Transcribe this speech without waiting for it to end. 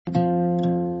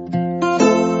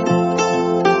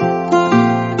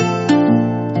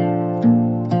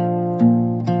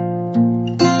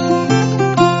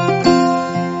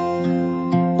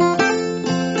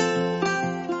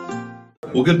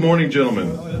Well, good morning, gentlemen.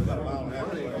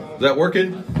 Is that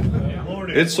working?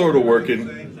 It's sort of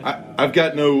working. I've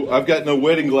got no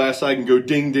wedding glass I can go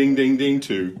ding, ding, ding, ding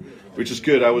to, which is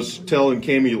good. I was telling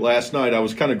Cammie last night I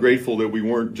was kind of grateful that we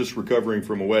weren't just recovering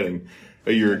from a wedding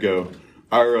a year ago.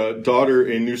 Our daughter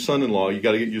and new son-in-law, you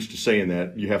got to get used to saying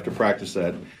that. You have to practice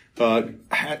that.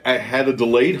 I had a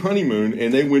delayed honeymoon,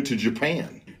 and they went to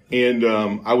Japan. And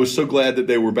I was so glad that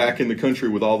they were back in the country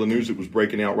with all the news that was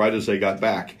breaking out right as they got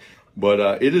back.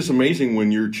 But it is amazing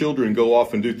when your children go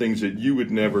off and do things that you would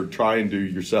never try and do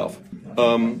yourself.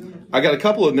 I got a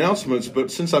couple of announcements, but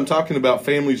since I'm talking about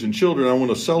families and children, I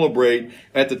want to celebrate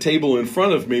at the table in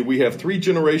front of me. We have 3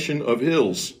 generations of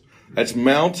Hills. That's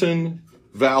Mountain,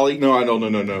 Valley.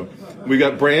 No. We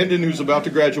got Brandon, who's about to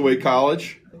graduate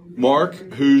college. Mark,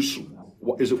 who's,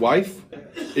 is it wife?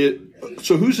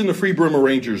 So who's in the Free Burma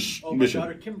Rangers mission?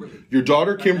 Daughter Kimberly. Your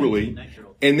daughter Kimberly.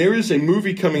 And there is a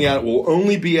movie coming out. It will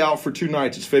only be out for 2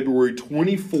 nights. It's February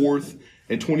 24th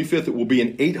and 25th. It will be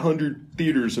in 800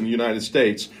 theaters in the United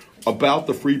States about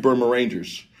the Free Burma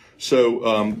Rangers.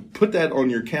 So put that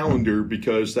on your calendar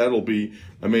because that'll be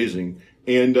amazing.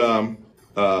 And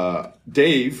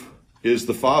Dave is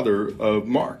the father of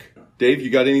Mark. Dave,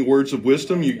 you got any words of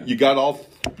wisdom? You got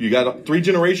 3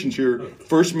 generations here.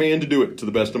 First man to do it, to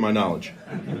the best of my knowledge.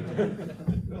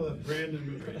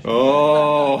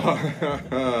 Oh,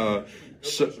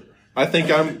 so I think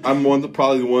I'm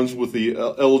probably the ones with the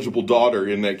eligible daughter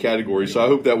in that category. So I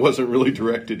hope that wasn't really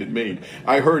directed at me.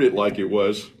 I heard it like it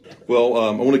was. Well,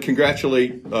 I want to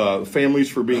congratulate families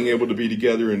for being able to be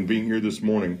together and being here this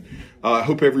morning. I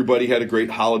hope everybody had a great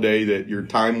holiday. That your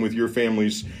time with your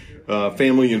families.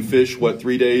 Family and fish,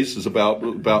 3 days is about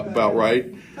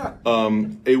right.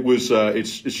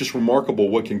 It's just remarkable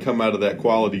what can come out of that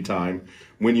quality time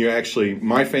when you actually,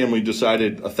 my family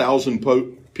decided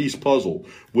 1,000-piece puzzle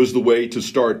was the way to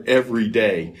start every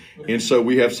day. And so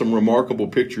we have some remarkable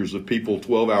pictures of people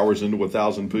 12 hours into a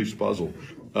 1,000-piece puzzle.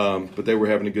 But they were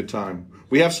having a good time.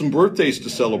 We have some birthdays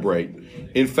to celebrate.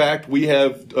 In fact, we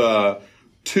have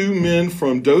 2 men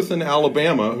from Dothan,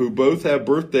 Alabama, who both have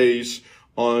birthdays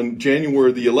on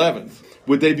January the 11th.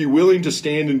 Would they be willing to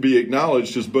stand and be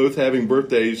acknowledged as both having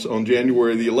birthdays on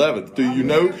January the 11th? Do you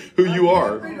know who you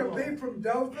are? I'm happy to be from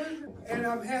Dothan, and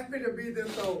I'm happy to be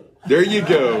this old. There you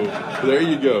go. There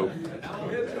you go.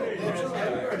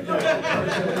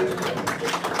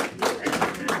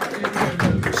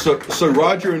 So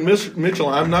Roger and Miss Mitchell,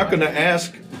 I'm not going to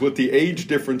ask what the age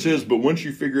difference is, but once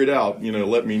you figure it out,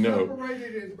 let me know.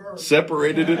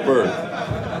 Separated at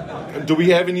birth. Do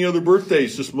we have any other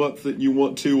birthdays this month that you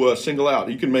want to single out?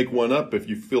 You can make one up if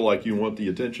you feel like you want the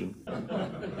attention.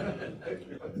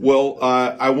 Well,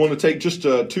 I want to take just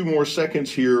 2 more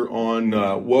seconds here on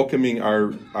welcoming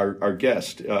our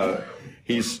guest.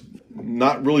 He's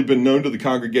not really been known to the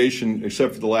congregation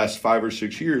except for the last 5 or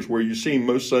 6 years, where you see him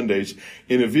most Sundays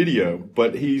in a video.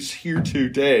 But he's here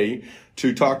today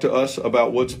to talk to us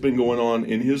about what's been going on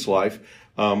in his life.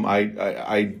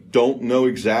 I don't know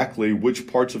exactly which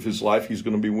parts of his life he's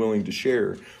going to be willing to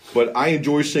share, but I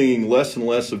enjoy seeing less and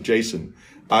less of Jason.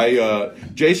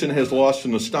 Jason has lost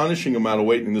an astonishing amount of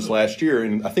weight in this last year,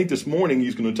 and I think this morning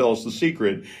he's going to tell us the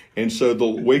secret. And so the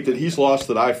weight that he's lost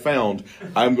that I found,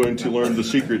 I'm going to learn the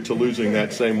secret to losing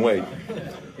that same weight.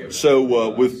 So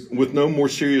with no more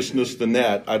seriousness than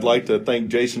that, I'd like to thank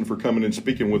Jason for coming and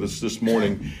speaking with us this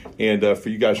morning, and for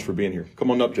you guys for being here.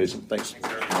 Come on up, Jason. Thanks.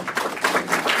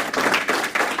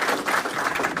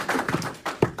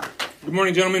 Good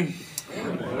morning, gentlemen.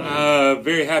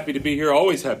 Very happy to be here.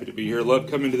 Always happy to be here. Love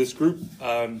coming to this group,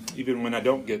 even when I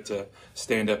don't get to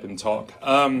stand up and talk.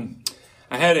 I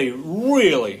had a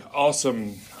really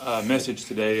awesome message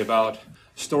today about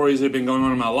stories that have been going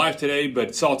on in my life today,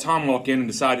 but saw Tom walk in and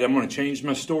decided I'm going to change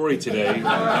my story today.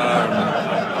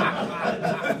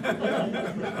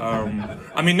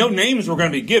 No names were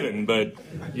going to be given, but,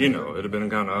 it'd have been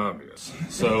kind of obvious.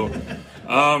 So,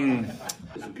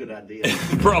 It's a good idea.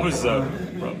 Probably so.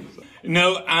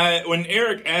 No, when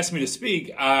Eric asked me to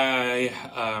speak,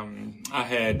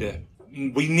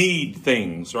 we need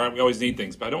things, right? We always need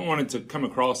things, but I don't want it to come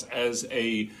across as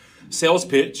a sales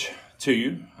pitch to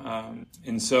you.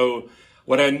 And so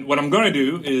what I'm going to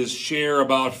do is share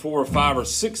about 4 or 5 or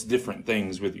 6 different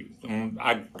things with you.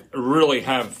 I really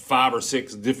have 5 or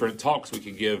 6 different talks we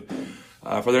could give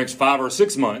for the next 5 or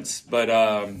 6 months, but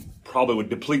probably would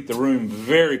deplete the room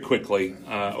very quickly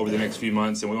over the next few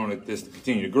months, and we want this to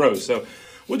continue to grow. So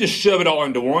we'll just shove it all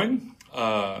into one,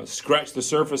 scratch the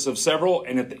surface of several,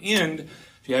 and at the end,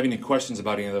 if you have any questions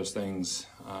about any of those things,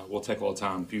 we'll take a little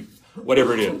time,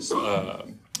 whatever it is.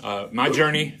 My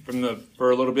journey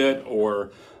for a little bit,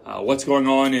 or what's going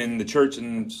on in the church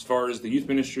and as far as the youth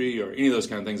ministry or any of those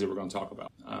kind of things that we're going to talk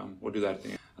about. We'll do that at the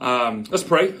end. Let's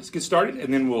pray. Let's get started,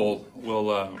 and then we'll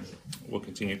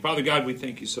continue. Father God, we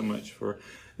thank you so much for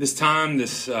this time,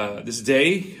 this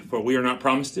day, for we are not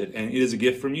promised it, and it is a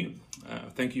gift from you.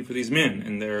 Thank you for these men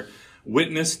and their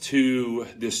witness to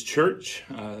this church,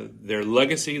 their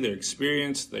legacy, their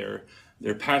experience, their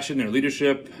passion, their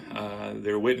leadership,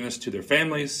 their witness to their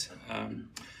families,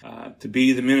 to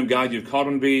be the men of God you've called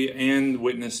them to be, and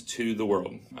witness to the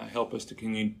world. Help us to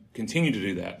continue to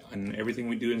do that in everything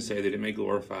we do and say, that it may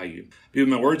glorify you. Be with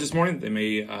my words this morning. They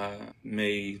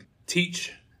may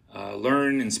teach,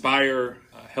 learn, inspire,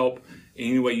 help in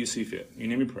any way you see fit. In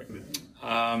your name we pray.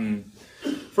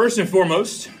 First and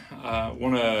foremost, I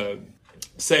want to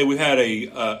say we had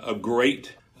a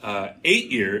great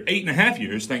 8.5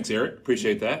 years. Thanks, Eric.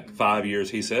 Appreciate that. 5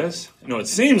 years, he says. It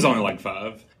seems only like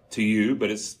 5 to you, but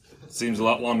it seems a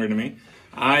lot longer to me.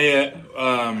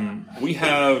 We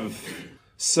have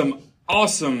some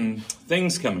awesome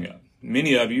things coming up.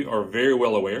 Many of you are very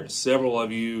well aware. Several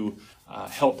of you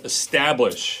helped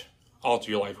establish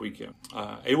Alter Your Life Weekend.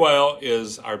 AYL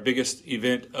is our biggest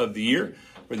event of the year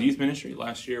for the youth ministry.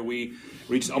 Last year we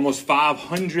reached almost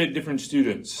 500 different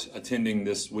students attending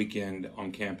this weekend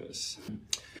on campus.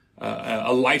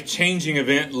 A life-changing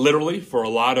event, literally, for a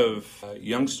lot of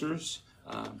youngsters.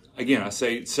 Again, I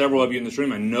say several of you in this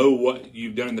room, I know what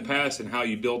you've done in the past and how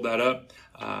you build that up.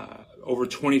 Over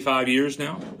 25 years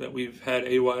now that we've had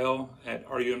AYL at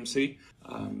RUMC.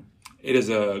 It has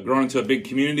grown into a big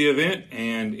community event,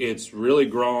 and it's really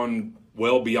grown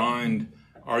well beyond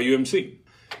RUMC.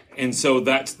 And so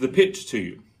that's the pitch to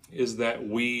you, is that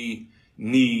we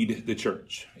need the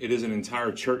church. It is an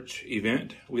entire church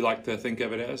event. We like to think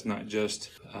of it as not just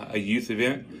a youth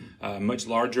event, much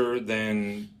larger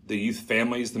than the youth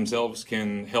families themselves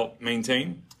can help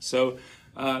maintain. So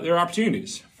there are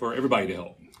opportunities for everybody to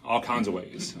help, all kinds of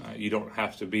ways. You don't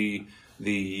have to be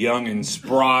the young and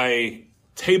spry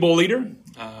table leader.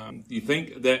 You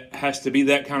think that has to be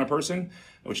that kind of person,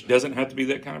 which doesn't have to be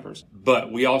that kind of person.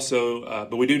 But we also,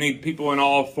 but we do need people in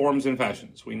all forms and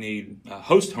fashions. We need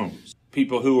host homes,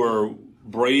 people who are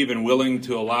brave and willing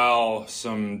to allow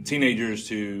some teenagers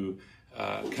to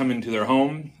come into their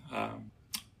home.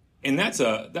 And that's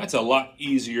a lot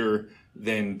easier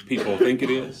than people think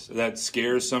it is. That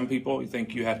scares some people. You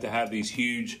think you have to have these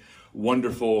huge,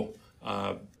 wonderful,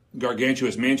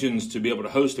 gargantuous mansions to be able to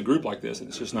host a group like this, and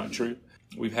it's just not true.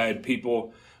 We've had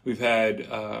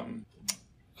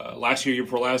last year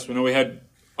before last, we had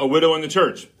a widow in the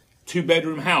church,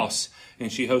 2-bedroom house,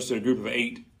 and she hosted a group of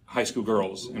 8 high school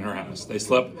girls in her house. They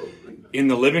slept in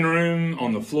the living room,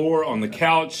 on the floor, on the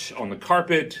couch, on the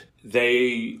carpet.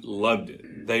 They loved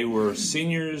it. They were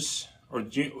seniors, or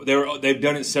they've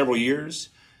done it several years,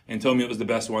 and told me it was the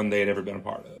best one they had ever been a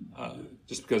part of,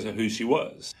 just because of who she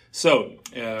was. So,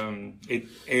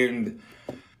 and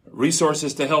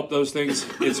resources to help those things,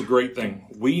 it's a great thing.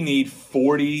 We need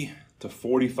 40 to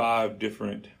 45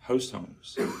 different host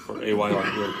homes for AYL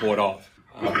to be able to pull it off.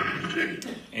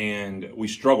 And we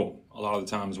struggle a lot of the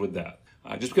times with that.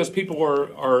 Just because people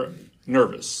are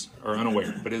nervous or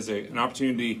unaware, but it's an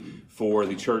opportunity for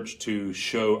the church to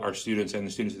show our students and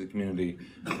the students of the community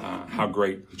how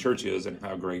great the church is and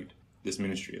how great this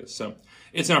ministry is. So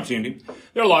it's an opportunity.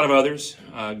 There are a lot of others.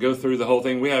 Go through the whole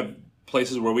thing. We have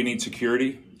places where we need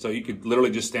security. So you could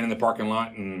literally just stand in the parking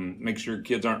lot and make sure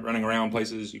kids aren't running around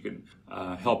places. You can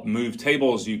help move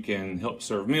tables. You can help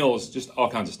serve meals, just all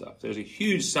kinds of stuff. There's a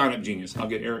huge sign-up genius. I'll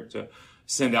get Eric to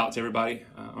send out to everybody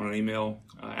on an email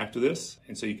after this.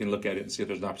 And so you can look at it and see if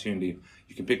there's an opportunity.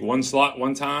 You can pick one slot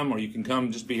one time, or you can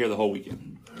come just be here the whole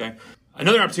weekend. Okay.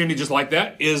 Another opportunity just like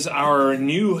that is our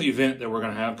new event that we're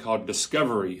going to have called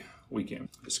Discovery Weekend.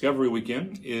 Discovery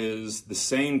Weekend is the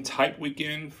same type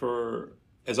weekend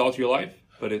as Alter Your Life,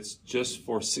 but it's just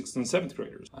for 6th and 7th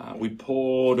graders. We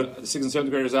pulled the 6th and 7th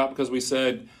graders out because we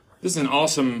said, this is an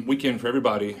awesome weekend for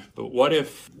everybody, but what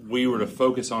if we were to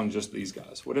focus on just these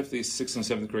guys? What if the 6th and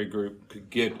 7th grade group could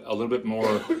get a little bit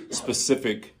more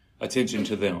specific attention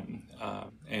to them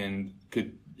and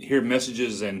could hear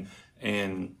messages and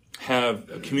have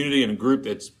a community and a group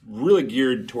that's really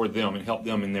geared toward them and help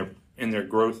them in their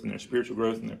growth, in their spiritual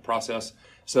growth, in their process.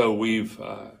 So we've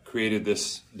created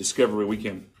this Discovery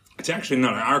Weekend. It's actually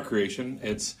not our creation.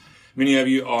 Many of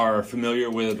you are familiar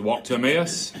with Walk to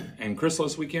Emmaus and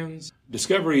Chrysalis weekends.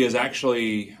 Discovery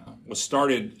was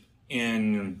started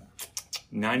in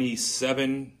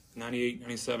 98,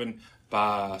 97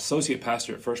 by associate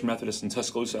pastor at First Methodist in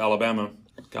Tuscaloosa, Alabama.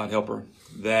 God help her.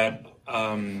 That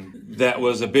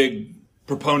was a big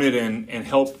proponent and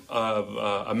help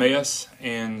of Emmaus,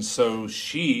 and so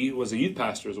she was a youth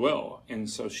pastor as well, and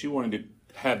so she wanted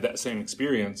to have that same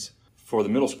experience for the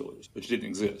middle schoolers, which didn't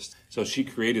exist. So she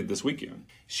created this weekend.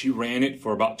 She ran it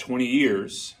for about 20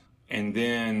 years, and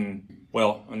then,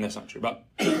 well, and that's not true, about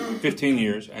 15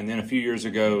 years, and then a few years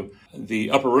ago,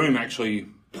 the Upper Room actually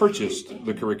purchased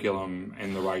the curriculum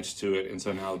and the rights to it, and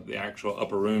so now the actual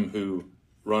Upper Room, who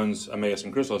runs Emmaus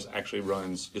and Chrysalis, actually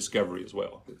runs Discovery as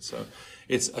well. So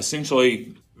it's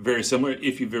essentially very similar.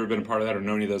 If you've ever been a part of that or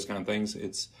know any of those kind of things,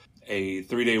 it's a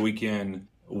 3-day weekend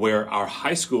where our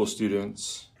high school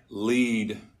students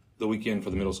lead the weekend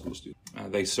for the middle school students.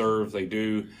 They serve, they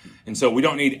do. And so we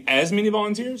don't need as many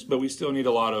volunteers, but we still need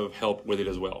a lot of help with it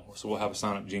as well. So we'll have a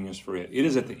sign-up genius for it. It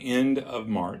is at the end of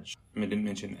March. I didn't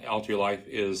mention Alter Your Life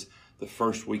is the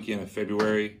first weekend of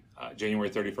February. January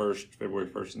 31st, February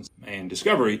 1st, and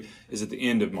Discovery is at the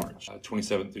end of March,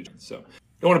 27th through June. So I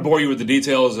don't want to bore you with the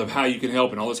details of how you can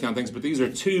help and all those kind of things, but these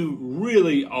are two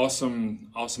really awesome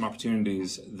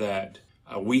opportunities that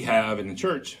we have in the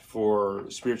church for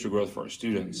spiritual growth for our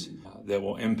students that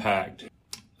will impact,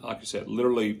 like I said,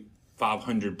 literally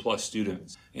 500 plus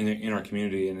students in our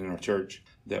community and in our church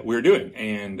that we're doing.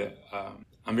 And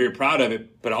I'm very proud of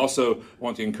it, but I also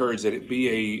want to encourage that it be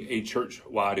a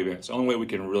church-wide event. It's the only way we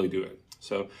can really do it.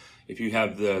 So if you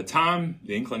have the time,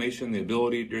 the inclination, the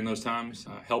ability during those times,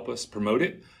 help us promote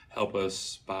it. Help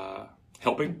us by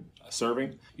helping,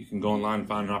 serving. You can go online and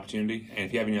find an opportunity. And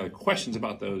if you have any other questions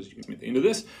about those, you can come at the end of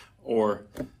this or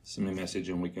send me a message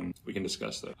and we can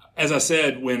discuss that. As I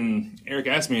said, when Eric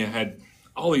asked me, I had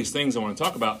all these things I want to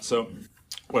talk about. So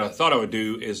what I thought I would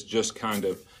do is just kind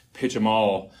of pitch them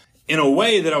all in a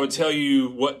way that I would tell you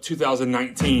what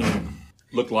 2019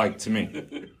 looked like to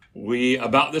me.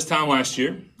 About this time last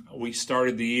year, we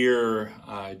started the year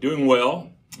doing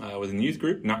well within the youth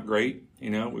group. Not great. We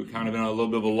were kind of in a little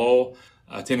bit of a lull.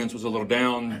 Attendance was a little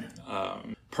down.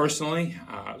 Personally,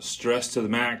 stressed to the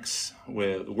max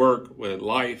with work, with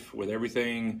life, with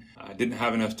everything. Didn't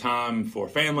have enough time for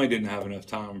family, didn't have enough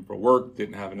time for work,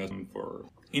 didn't have enough time for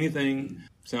anything.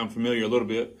 Sound familiar a little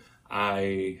bit.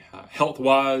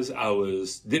 Health-wise,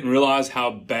 didn't realize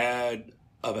how bad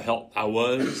of a health I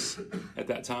was at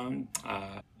that time.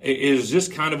 It was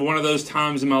just kind of one of those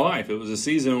times in my life. It was a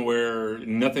season where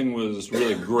nothing was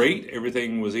really great.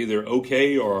 Everything was either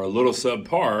okay or a little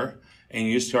subpar, and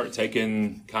you start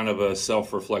taking kind of a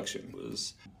self-reflection. It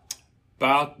was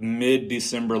about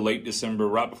mid-December, late December,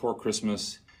 right before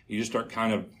Christmas. You just start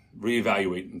kind of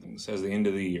reevaluating things as the end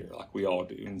of the year, like we all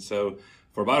do. And so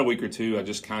for about a week or two, I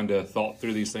just kind of thought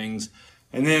through these things.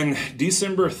 And then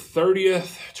December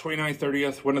 30th, 29th,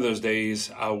 30th, one of those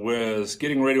days, I was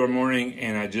getting ready one morning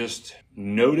and I just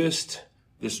noticed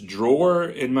this drawer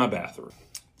in my bathroom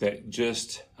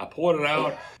I pulled it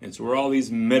out. It's where all these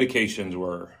medications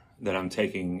were that I'm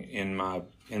taking in my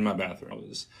bathroom. I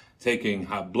was taking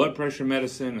high blood pressure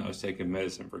medicine. I was taking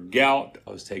medicine for gout.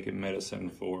 I was taking medicine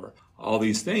for all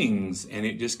these things, and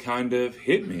it just kind of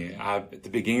hit me. At the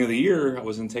beginning of the year, I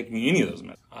wasn't taking any of those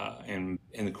medicines. And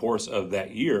in the course of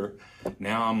that year,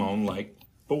 now I'm on like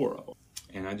 4 of them.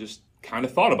 And I just kind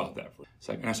of thought about that for a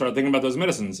second. And I started thinking about those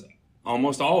medicines.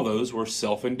 Almost all of those were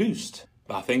self-induced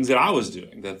by things that I was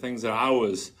doing, the things that I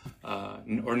was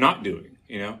or not doing,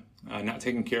 not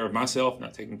taking care of myself,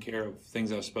 not taking care of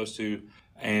things I was supposed to.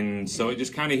 And so it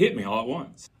just kind of hit me all at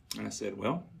once. And I said,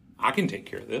 well, I can take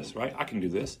care of this, right? I can do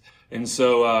this. And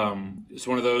so it's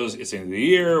one of those, it's the end of the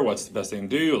year. What's the best thing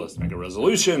to do? Let's make a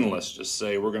resolution. Let's just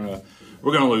say we're gonna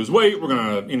lose weight. We're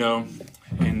gonna,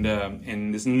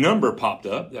 and this number popped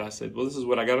up that I said, well, this is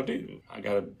what I got to do. I'm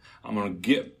going to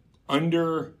get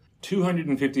under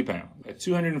 250 pounds at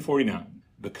 249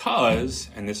 because,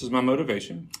 and this is my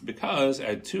motivation, because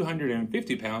at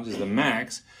 250 pounds is the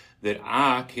max that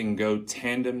I can go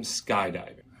tandem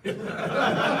skydiving.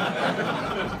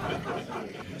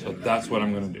 So that's what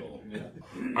I'm going to do.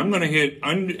 I'm going to hit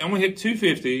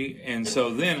 250, and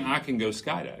so then I can go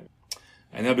skydiving,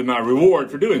 and that'll be my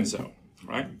reward for doing so.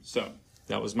 Right? So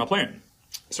that was my plan.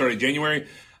 Started January.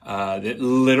 That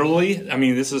literally,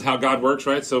 this is how God works,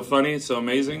 right? So funny, so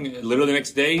amazing. Literally the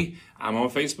next day, I'm on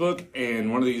Facebook,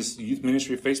 and one of these youth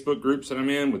ministry Facebook groups that I'm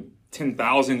in with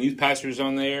 10,000 youth pastors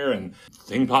on there, and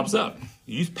thing pops up,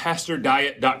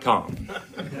 youthpastordiet.com.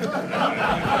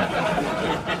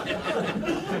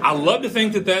 I love to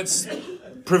think that that's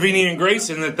prevenient grace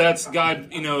and that that's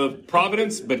God,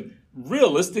 providence, but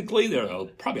realistically, there are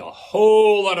probably a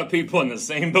whole lot of people in the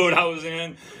same boat I was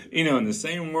in, in the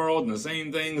same world and the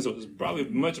same things. So it was probably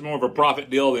much more of a profit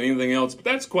deal than anything else, but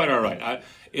that's quite all right.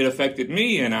 It affected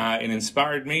me and it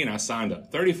inspired me, and I signed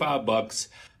up. $35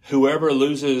 whoever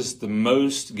loses the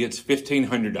most gets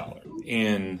 $1,500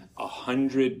 in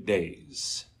 100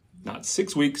 days. Not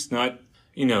 6 weeks, not,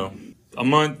 a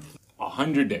month,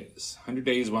 100 days. 100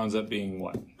 days winds up being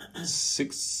what? I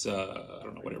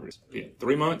don't know, whatever it is. Yeah,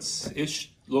 3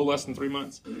 months-ish, a little less than 3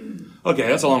 months. Okay,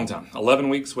 that's a long time. 11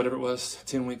 weeks, whatever it was,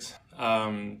 10 weeks.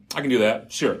 I can do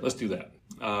that. Sure, let's do that.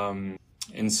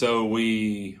 And so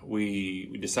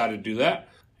we decided to do that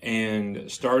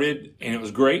and started, and it was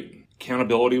great.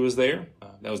 Accountability was there.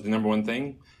 That was the number one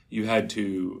thing. You had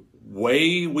to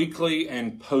weigh weekly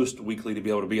and post weekly to be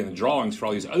able to be in the drawings for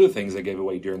all these other things they gave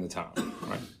away during the time,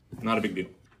 right? Not a big deal.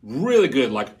 Really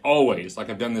good, like always. Like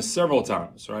I've done this several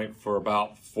times, right? For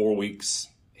about 4 weeks,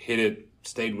 hit it,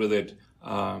 stayed with it.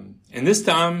 And this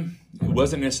time, it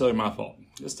wasn't necessarily my fault.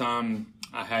 This time,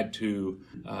 I had to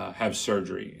have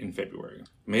surgery in February.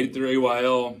 Made it through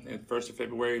AYL at the 1st of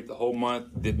February, the whole month.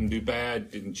 Didn't do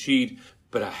bad, didn't cheat.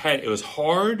 But it was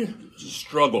hard, it was a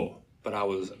struggle. But I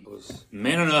was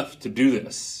man enough to do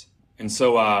this. And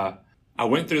so I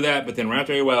went through that, but then right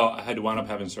after AYL, I had to wind up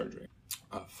having surgery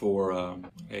for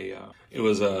it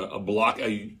was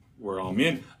where I'm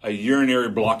in, a urinary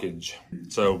blockage.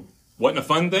 So wasn't a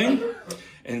fun thing.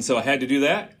 And so I had to do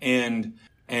that. And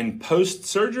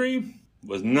post-surgery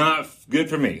was not good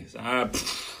for me. So I,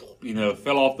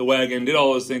 fell off the wagon, did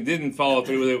all those things, didn't follow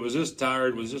through with it, was just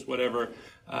tired, was just whatever.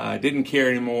 Didn't care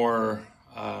anymore,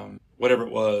 whatever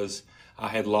it was. I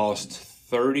had lost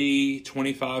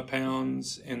 25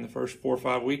 pounds in the first 4 or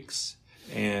 5 weeks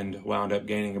and wound up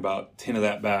gaining about 10 of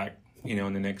that back,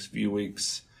 in the next few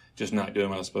weeks, just not doing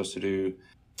what I was supposed to do.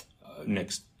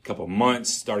 Next couple of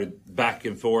months, started back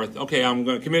and forth. Okay, I'm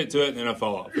going to commit to it, and then I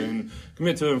fall off, and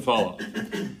commit to it and fall off.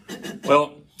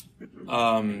 Well,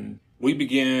 we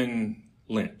began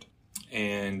Lent,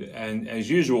 and as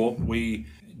usual, we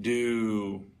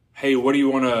do, hey, what do you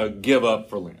want to give up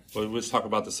for Lent? Well, let's talk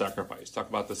about the sacrifice. Talk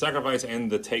about the sacrifice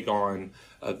and the take on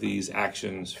of these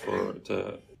actions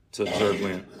to observe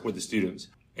Lent with the students.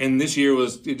 And this year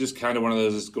was just kind of one of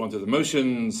those going through the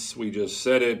motions. We just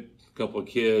said it. A couple of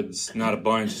kids, not a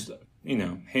bunch,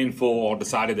 handful, all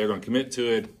decided they're going to commit to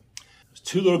it. There's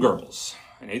 2 little girls,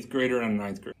 an 8th grader and a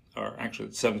 9th grader, or actually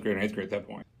 7th grade and 8th grade at that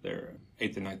point. They're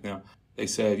 8th and 9th now. They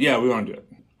said, yeah, we want to do it.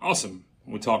 Awesome.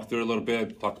 We talked through it a little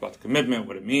bit, talked about the commitment,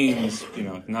 what it means,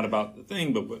 not about the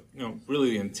thing, but what,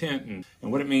 really the intent and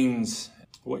what it means,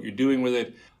 what you're doing with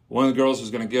it. One of the girls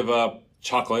was going to give up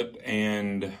chocolate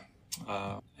and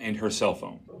her cell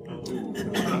phone.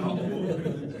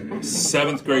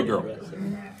 7th grade girl.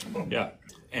 Yeah.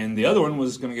 And the other one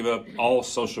was going to give up all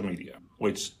social media,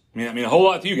 which may mean a whole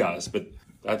lot to you guys, but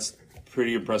that's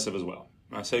pretty impressive as well.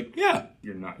 And I say, yeah,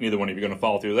 neither one of you are going to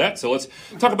follow through that. So let's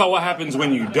talk about what happens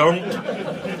when you don't.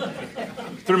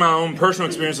 Through my own personal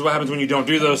experience, what happens when you don't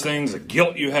do those things, the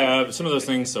guilt you have, some of those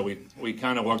things. So we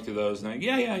kind of walked through those, and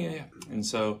yeah. And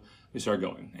so we started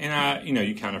going. And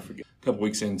you kind of forget. A couple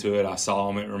weeks into it, I saw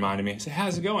him. It reminded me. I said,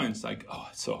 "How's it going?" It's like, "Oh,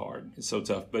 it's so hard. It's so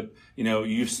tough." But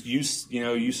you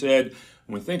said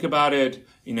when we think about it,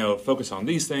 focus on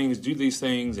these things, do these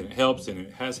things, and it helps, and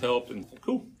it has helped, and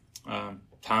cool.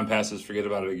 Time passes, forget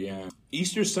about it again.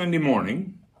 Easter Sunday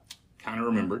morning, kind of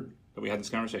remembered that we had this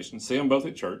conversation. See them both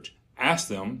at church. Asked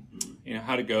them,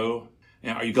 how to go.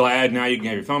 Are you glad now you can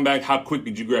have your phone back? How quick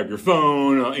did you grab your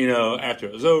phone? After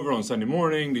it was over on Sunday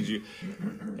morning, did you?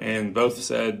 And both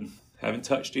said, haven't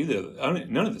touched either.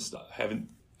 None of this stuff.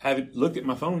 Haven't looked at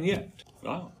my phone yet.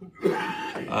 Wow.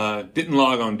 Didn't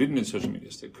log on. Didn't do social media.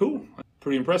 I said, cool.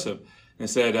 Pretty impressive. And I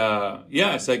said,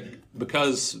 yeah. It's like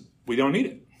because we don't need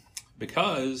it.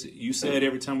 Because you said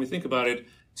every time we think about it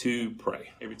to pray.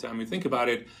 Every time we think about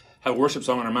it, have a worship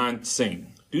song in our mind,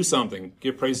 sing, do something,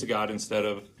 give praise to God instead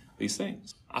of these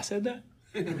things. I said that.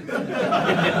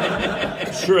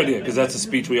 Sure I did, because that's a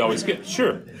speech we always get.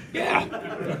 Sure, yeah.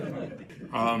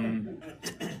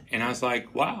 And I was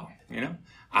like, wow,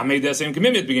 I made that same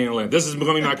commitment at the beginning of Lent. This is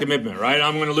becoming my commitment, right?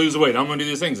 I'm going to lose weight. I'm going to do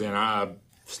these things. And I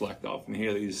slacked off and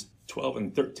hear these 12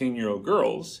 and 13-year-old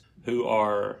girls who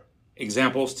are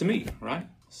examples to me, right?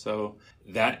 So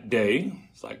that day,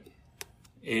 it's like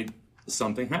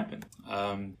something happened.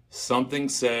 Something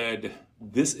said,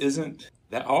 this isn't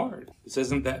that hard. This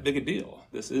isn't that big a deal.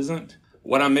 This isn't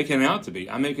what I'm making it out to be.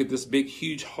 I make it this big,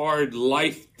 huge, hard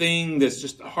life thing that's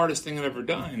just the hardest thing I've ever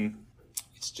done.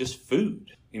 It's just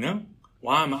food,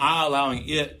 Why am I allowing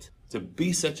it to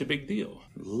be such a big deal?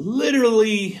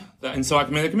 Literally, and so I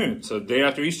made a commitment. So the day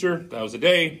after Easter, that was the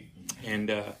day,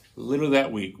 and literally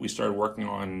that week, we started working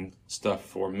on stuff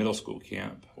for middle school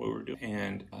camp, what we were doing,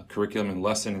 and curriculum and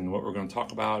lesson and what we're going to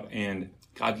talk about. And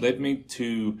God led me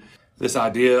to this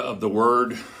idea of the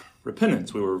word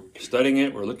repentance. We were studying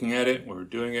it, we were looking at it, we were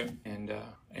doing it,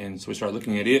 and so we started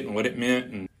looking at it and what it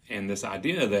meant, and this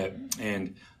idea that,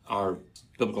 and our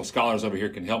biblical scholars over here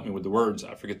can help me with the words.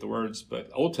 I forget the words, but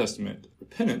Old Testament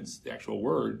repentance, the actual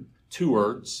word, 2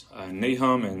 words,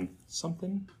 Nahum and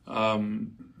something.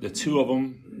 The 2 of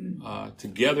them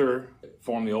together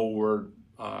form the old word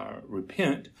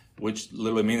repent, which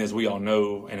literally means, as we all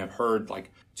know and have heard,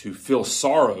 like to feel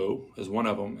sorrow is one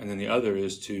of them, and then the other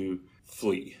is to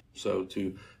flee. So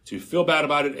to feel bad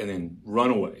about it and then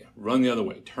run away, run the other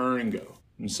way, turn and go.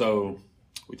 And so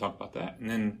we talked about that, and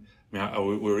then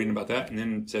we were reading about that, and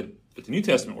then said, but the New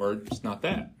Testament word is not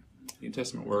that. The New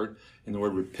Testament word, and the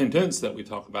word repentance that we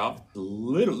talk about,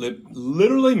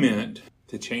 literally meant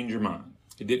to change your mind.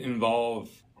 It didn't involve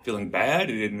feeling bad.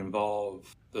 It didn't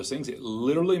involve those things. It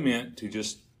literally meant to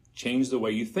just change the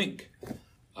way you think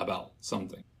about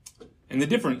something. And the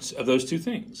difference of those 2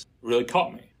 things really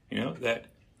caught me, that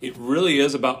it really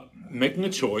is about making a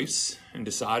choice and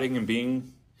deciding and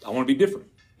being, I want to be different.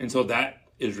 And so that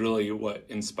is really what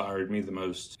inspired me the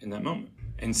most in that moment.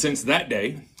 And since that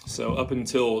day, so up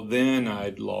until then,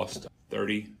 I'd lost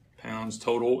 30 pounds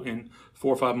total in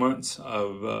 4 or 5 months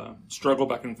of struggle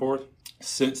back and forth.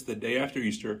 Since the day after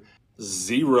Easter,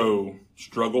 0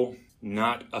 struggle,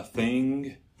 not a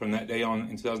thing from that day on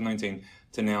in 2019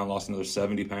 to now. I lost another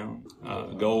 70 pounds.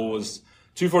 The goal was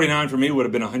 249 for me, would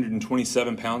have been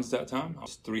 127 pounds at that time. I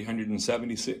was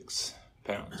 376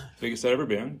 pounds, biggest I'd ever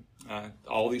been.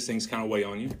 All these things kind of weigh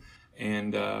on you.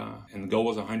 And the goal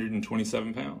was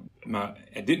 127 pounds.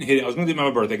 I didn't hit it. I was going to do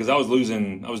my birthday because I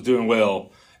was doing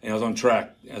well, and I was on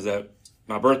track as that.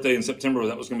 My birthday in September,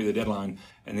 that was going to be the deadline.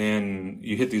 And then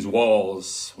you hit these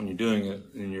walls when you're doing it,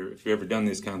 and if you've ever done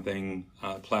this kind of thing,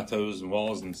 plateaus and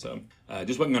walls and stuff. It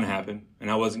just wasn't going to happen,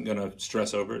 and I wasn't going to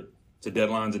stress over it. It's a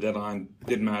deadline,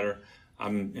 didn't matter.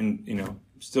 I'm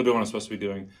still doing what I'm supposed to be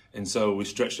doing. And so we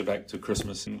stretched it back to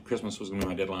Christmas, and Christmas was going to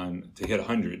be my deadline to hit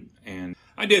 100. And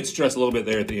I did stress a little bit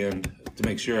there at the end to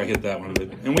make sure I hit that one.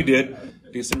 And we did.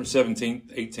 December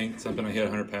 17th, 18th, something, I hit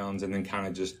 100 pounds, and then kind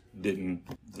of just didn't.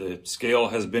 The scale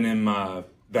has been in my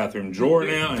bathroom drawer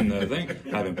now, and the thing,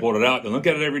 I haven't pulled it out to look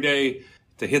at it every day.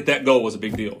 To hit that goal was a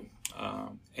big deal.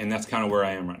 And that's kind of where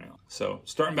I am right now. So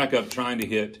starting back up, trying to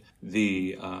hit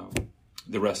the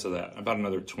rest of that, about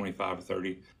another 25 or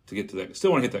 30 to get to that.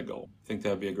 Still want to hit that goal. I think that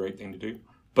would be a great thing to do,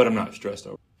 but I'm not stressed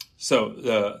over it. So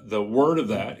the word of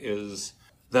that is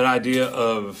that idea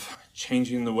of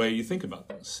changing the way you think about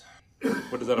things.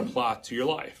 What does that apply to your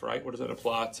life, right? What does that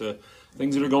apply to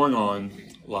things that are going on,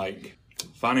 like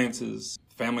finances,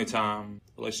 family time,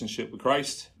 relationship with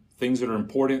Christ, things that are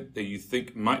important that you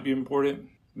think might be important,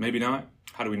 maybe not?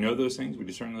 How do we know those things? We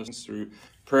discern those things through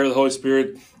prayer of the Holy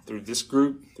Spirit, through this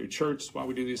group, through church. That's why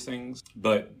we do these things.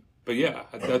 But yeah,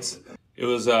 it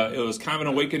was kind of an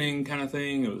awakening kind of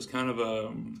thing. It was kind of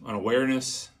an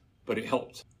awareness, but it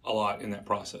helped a lot in that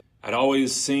process. I'd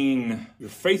always seen your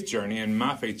faith journey and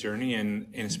my faith journey,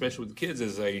 and especially with the kids,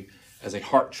 as a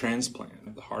heart transplant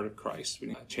of the heart of Christ. We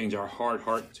need to change our hard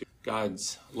heart to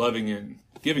God's loving and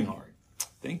giving heart. I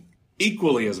think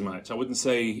equally as much, I wouldn't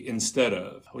say instead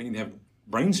of, we need to have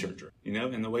brain surgery,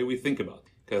 in the way we think about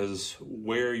it. Because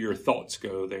where your thoughts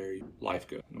go, there your life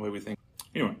goes. The way we think.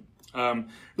 Anyway,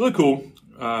 really cool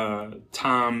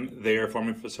time there for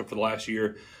me for the last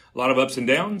year. A lot of ups and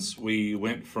downs. We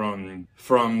went from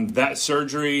that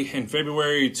surgery in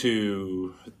February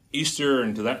to Easter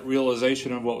and to that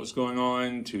realization of what was going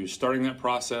on, to starting that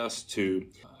process, to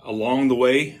along the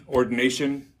way,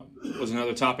 ordination was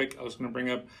another topic I was going to bring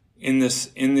up. In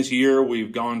this year,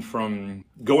 we've gone from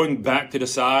going back to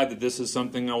decide that this is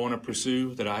something I want to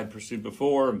pursue, that I had pursued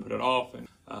before and put it off, and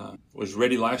was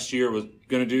ready last year, was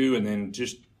going to do, and then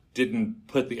just didn't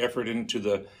put the effort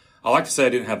into I like to say I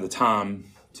didn't have the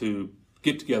time to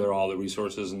get together all the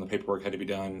resources, and the paperwork had to be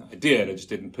done. I did. I just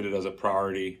didn't put it as a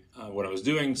priority, what I was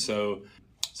doing. So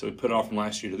we put it off from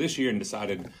last year to this year and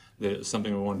decided that it was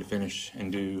something we wanted to finish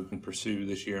and do and pursue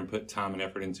this year and put time and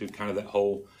effort into, kind of that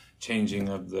whole changing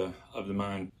of the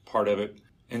mind part of it.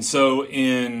 And so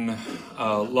in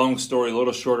long story, a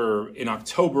little shorter, in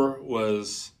October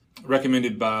was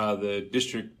recommended by the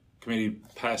district committee,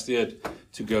 passed it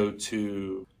to go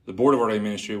to the Board of Ordained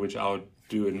Ministry, which I would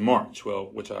do in March.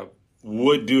 Which I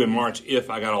would do in March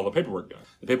if I got all the paperwork done.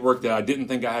 The paperwork that I didn't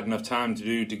think I had enough time to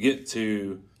do to get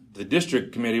to the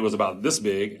district committee was about this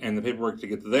big, and the paperwork to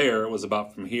get there was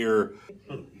about from here.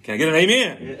 Can I get an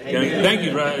amen? Amen. Thank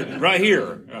you, right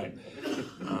here.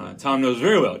 Right. Tom knows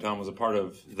very well. Tom was a part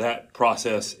of that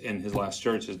process in his last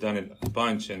church, has done it a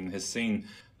bunch, and has seen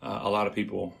a lot of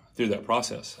people through that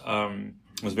process.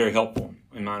 It was very helpful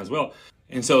in mine as well.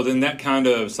 And so then that kind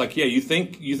of, it's like, yeah, you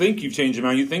think you've changed your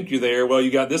mind. You think you're there. Well,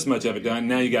 you got this much of it done.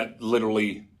 Now you got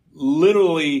literally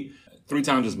 3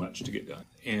 times as much to get done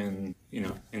in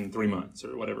 3 months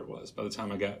or whatever it was. By the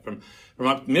time I got from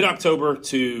mid-October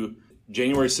to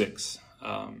January 6th,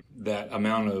 that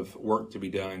amount of work to be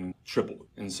done tripled.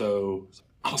 And so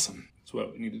awesome. That's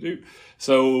what we need to do.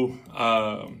 So,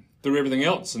 through everything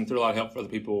else and through a lot of help for other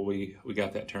people, we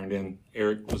got that turned in.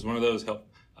 Eric was one of those, help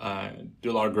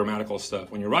do a lot of grammatical stuff.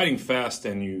 When you're writing fast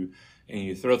and you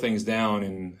throw things down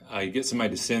and you get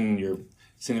somebody to send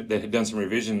it that had done some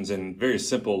revisions and very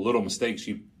simple little mistakes,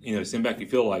 you send back, you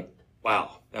feel like,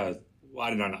 wow,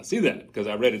 why did I not see that? Because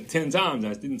I read it 10 times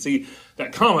and I didn't see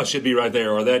that comma should be right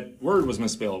there or that word was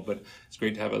misspelled. But it's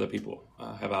great to have other people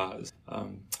have eyes.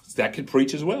 That could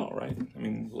preach as well, right? I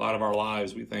mean, a lot of our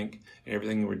lives, we think, and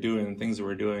everything that we're doing and things that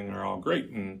we're doing are all great.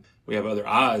 And we have other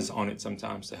eyes on it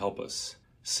sometimes to help us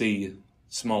see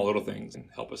small little things and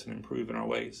help us improve in our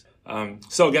ways.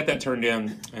 So got that turned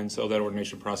in. And so that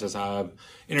ordination process, I have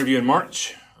interview in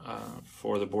March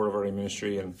for the Board of Ordinary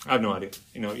Ministry. And I have no idea.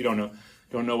 You don't know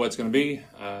what it's going to be.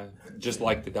 Just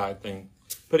like the diet thing,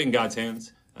 put it in God's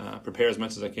hands. Prepare as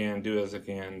much as I can, do as I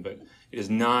can, but it is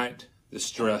not the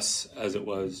stress as it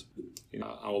was.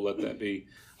 I will let that be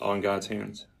all in God's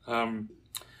hands.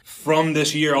 From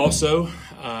this year also,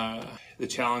 the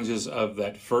challenges of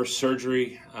that first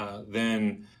surgery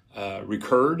then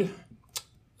recurred.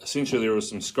 Essentially, there was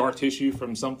some scar tissue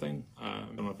from something. I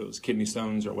don't know if it was kidney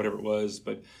stones or whatever it was,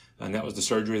 and that was the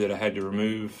surgery that I had to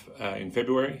remove in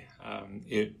February.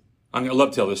 I love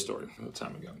to tell this story a long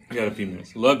time ago. I got a few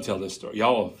minutes. Love to tell this story.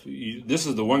 Y'all, this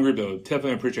is the one group that would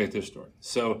definitely appreciate this story.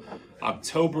 So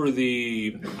October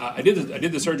I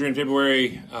did the surgery in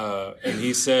February, and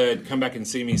he said, come back and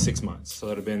see me 6 months. So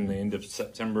that would have been the end of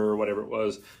September or whatever it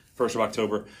was, 1st of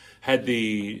October. Had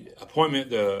the appointment,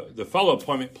 the follow-up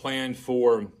appointment planned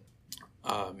for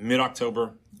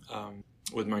mid-October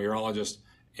with my urologist,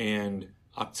 and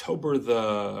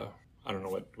October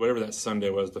whatever that Sunday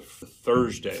was, the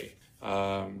Thursday,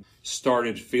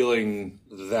 started feeling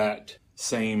that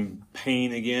same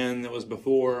pain again that was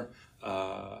before,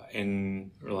 and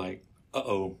we're like,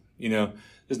 this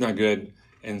is not good.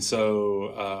 And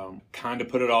so kind of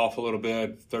put it off a little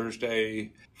bit.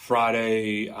 Thursday,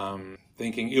 Friday,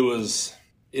 thinking it was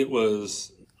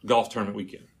golf tournament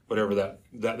weekend, whatever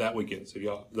that weekend. So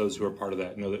y'all, those who are part of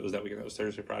that, know that it was that weekend. That was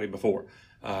Thursday, Friday before.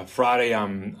 Friday,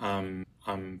 I'm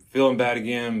feeling bad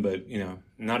again, but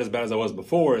not as bad as I was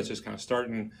before. It's just kind of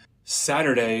starting.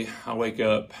 Saturday, I wake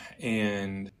up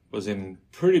and was in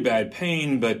pretty bad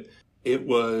pain, but it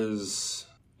was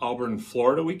Auburn,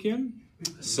 Florida weekend.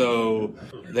 So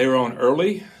they were on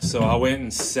early. So I went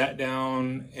and sat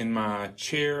down in my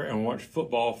chair and watched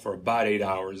football for about 8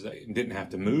 hours. I didn't have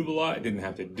to move a lot. Didn't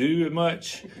have to do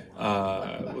much. It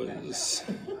was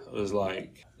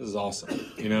like, this is awesome.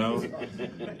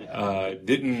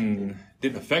 Didn't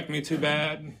affect me too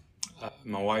bad.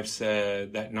 My wife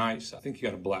said that night, I think you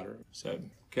got a bladder. I said,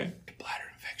 okay, bladder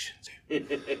infection too.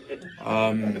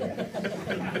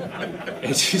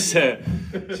 And she said,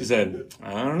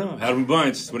 I don't know, had them a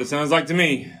bunch. That's what it sounds like to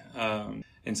me.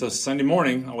 And so Sunday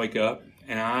morning, I wake up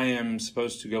and I am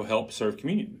supposed to go help serve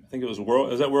communion. I think it was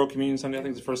World Communion Sunday? I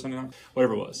think it's the first Sunday night,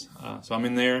 whatever it was. So I'm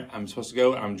in there. I'm supposed to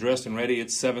go. I'm dressed and ready.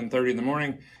 It's 7:30 in the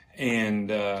morning, and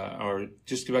or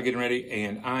just about getting ready.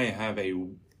 And I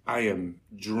am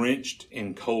drenched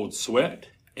in cold sweat,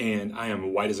 and I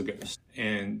am white as a ghost.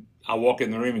 And I walk in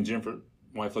the room, and Jennifer,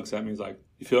 my wife, looks at me and is like,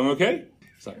 "You feeling okay?"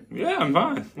 It's like, "Yeah, I'm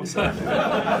fine. What's up?"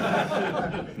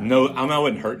 No, I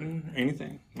wasn't hurting or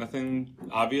anything. Nothing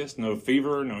obvious. No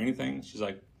fever. No anything. She's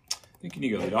like, "I think you need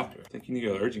to go to the doctor. I think you need to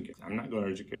go to urgent care." I'm not going to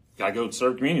urgent care. I go to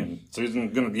serve communion.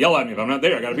 Susan's going to yell at me if I'm not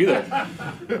there. I got to be there.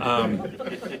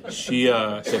 She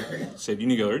said, "You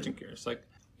need to go to urgent care." It's like,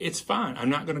 it's fine. I'm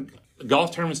not going to. Golf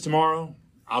tournament's tomorrow.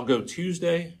 I'll go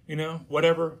Tuesday,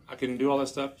 whatever. I can do all that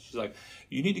stuff. She's like,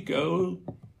 you need to go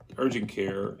urgent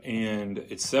care, and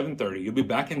it's 7:30. You'll be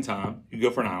back in time. You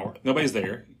go for an hour. Nobody's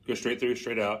there. You go straight through,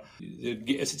 straight out.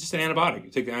 It's just an antibiotic. You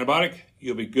take the antibiotic,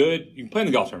 you'll be good. You can play in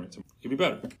the golf tournament. You'll be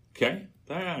better. Okay?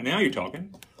 Now you're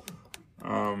talking.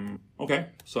 Okay.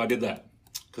 So I did that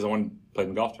because I wanted to play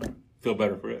in the golf tournament. Feel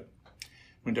better for it.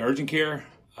 Went to urgent care.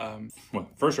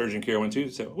 First urgent care I went to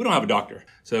said, we don't have a doctor.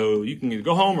 So you can either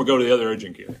go home or go to the other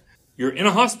urgent care. You're in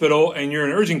a hospital and you're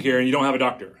in urgent care and you don't have a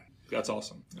doctor. That's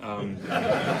awesome.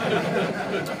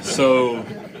 So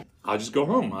I'll just go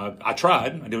home. I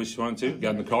tried. I did what she wanted to.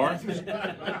 Got in the car,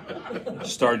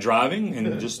 started driving,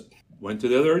 and just went to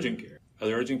the other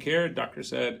urgent care. Doctor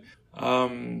said,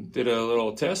 did a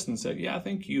little test and said, yeah, I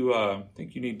think you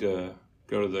need to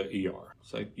go to the ER.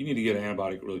 It's like, you need to get an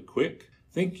antibiotic really quick.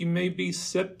 Think you may be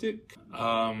septic.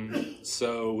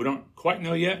 So we don't quite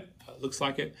know yet. Looks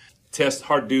like it. Test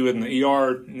hard to do in the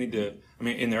ER.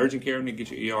 In the urgent care, need to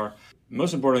get your ER.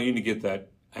 Most importantly, you need to get that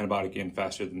antibiotic in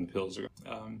faster than the pills are.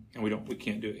 And we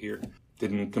can't do it here.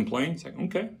 Didn't complain. It's like,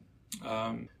 okay.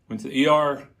 Went to the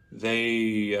ER.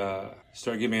 They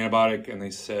started giving me antibiotic, and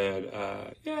they said,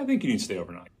 I think you need to stay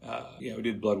overnight. We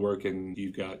did blood work, and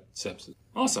you've got sepsis.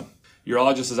 Awesome.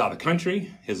 Urologist is out of the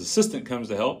country. His assistant comes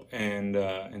to help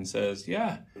and says,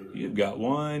 you've got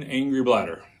one angry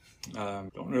bladder.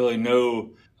 Don't really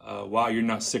know why you're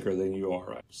not sicker than you are,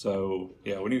 right? So,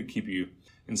 we need to keep you.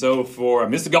 And so I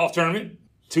missed the golf tournament.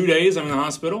 2 days I'm in the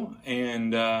hospital,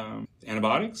 and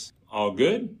antibiotics, all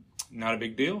good. Not a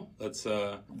big deal.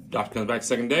 Doctor comes back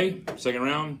second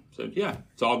round, said,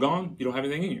 it's all gone. You don't have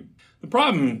anything in you. The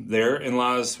problem therein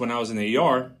lies when I was in the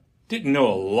ER, didn't know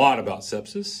a lot about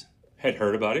sepsis, had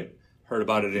heard about it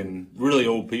in really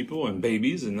old people and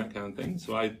babies and that kind of thing.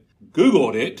 So I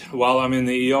Googled it while I'm in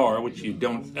the ER, which you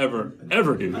don't ever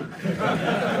do.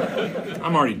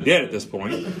 I'm already dead at this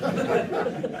point.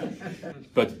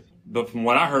 But from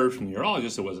what I heard from the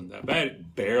urologist, it wasn't that bad.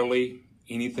 It barely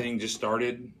anything just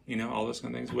started, all those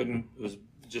kind of things. It was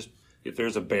just, if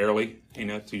there's a barely,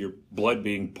 to your blood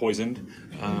being poisoned.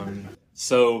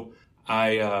 So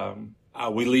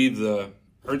we leave the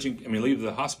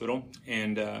hospital,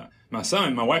 and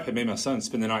my wife had made my son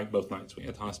spend the night both nights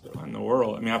at the hospital. In the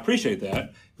world, I appreciate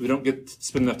that. We don't get to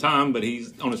spend enough time, but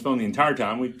he's on his phone the entire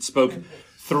time. We spoke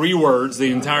 3 words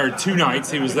the entire 2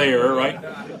 nights he was there, right?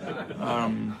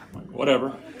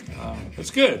 Whatever.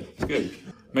 It's good. It's good.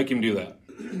 Make him do that.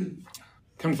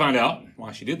 Come to find out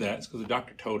why she did that, it's because the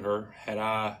doctor told her,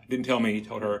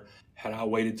 told her, had I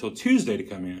waited till Tuesday to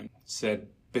come in, said,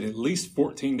 been at least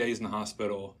 14 days in the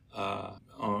hospital,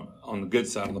 on the good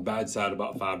side, on the bad side,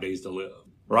 about 5 days to live.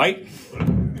 Right?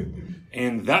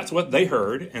 And that's what they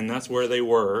heard, and that's where they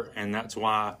were, and that's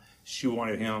why she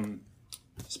wanted him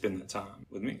to spend that time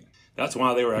with me. That's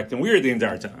why they were acting weird the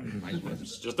entire time.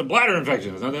 It's just a bladder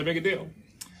infection. It's not that big a deal.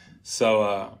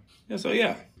 So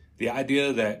the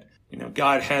idea that,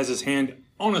 God has his hand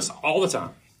on us all the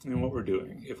time in what we're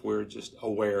doing, if we're just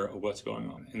aware of what's going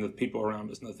on and the people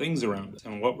around us and the things around us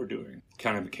and what we're doing,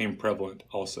 kind of became prevalent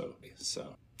also.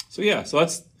 So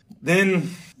that's then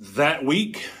that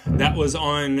week. That was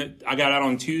I got out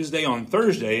on Tuesday. On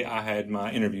Thursday, I had my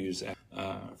interviews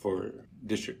for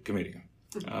district committee.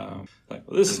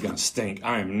 This is going to stink.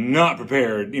 I am not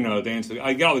prepared, to answer.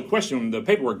 I got all the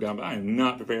paperwork done, but I am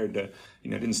not prepared to,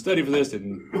 didn't study for this,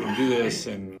 didn't do this,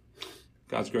 and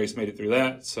God's grace made it through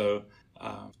that. So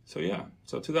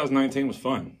 2019 was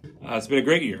fun. It's been a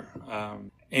great year,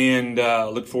 and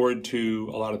look forward to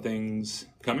a lot of things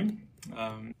coming.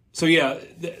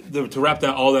 To wrap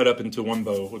all that up into one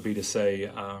bow would be to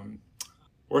say,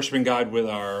 worshiping God with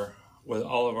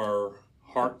all of our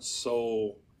heart,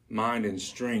 soul, mind, and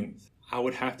strength. I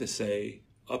would have to say,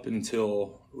 up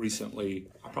until recently,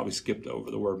 I probably skipped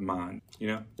over the word mind.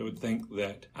 I would think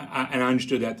that, I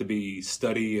understood that to be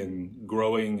study and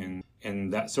growing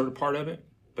and that sort of part of it,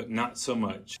 but not so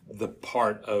much the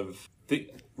part of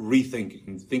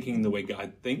rethinking, thinking the way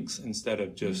God thinks instead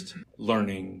of just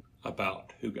learning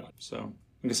about who God is. So,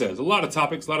 like I said, there's a lot of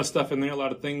topics, a lot of stuff in there, a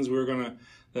lot of things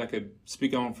that I could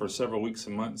speak on for several weeks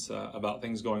and months about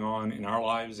things going on in our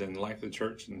lives and life of the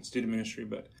church and student ministry,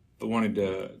 but wanted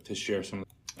to share some of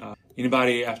that.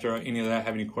 Anybody after any of that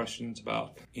have any questions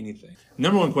about anything?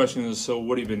 Number one question is, so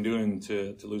what have you been doing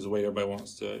to lose the weight? Everybody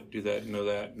wants to do that and know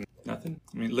that. And nothing.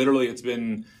 Literally it's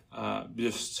been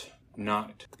just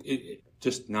not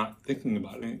thinking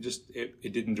about it.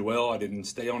 It didn't dwell. I didn't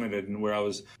stay on it. And where I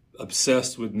was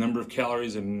obsessed with number of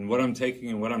calories and what I'm taking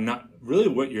and what I'm not, really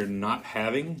what you're not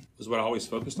having was what I always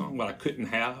focused on, what I couldn't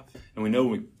have. And we know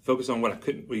when we focus on what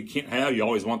you can't have, you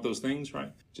always want those things,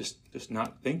 right? Just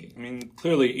not thinking.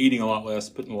 Clearly eating a lot less,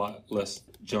 putting a lot less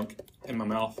junk in my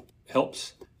mouth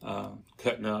helps.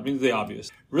 Cutting out, the obvious.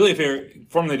 Really, if I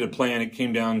formulated a plan, it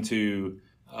came down to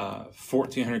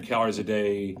 1,400 calories a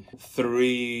day,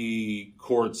 3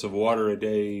 quarts of water a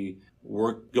day,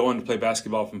 going to play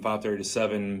basketball from 5:30 to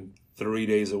 7, 3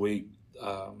 days a week,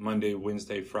 Monday,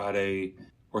 Wednesday, Friday,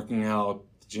 working out,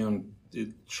 gym,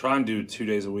 try and do 2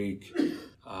 days a week.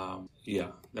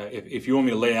 If you want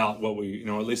me to lay out what we,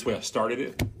 at least the way I started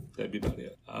it, that'd be about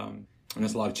it. And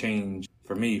that's a lot of change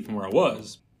for me from where I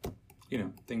was,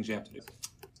 things you have to do.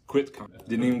 Quit,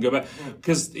 didn't even go back.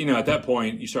 Because, at that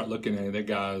point, you start looking at it,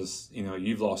 guys,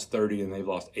 you've lost 30 and they've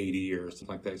lost 80 or something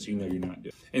like that, so you're not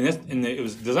doing it. And it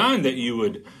was designed that you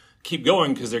would keep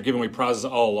going because they're giving away prizes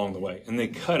all along the way. And they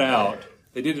cut out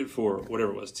They did it for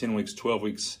whatever it was, 10 weeks, 12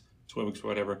 weeks,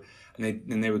 whatever.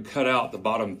 And they would cut out the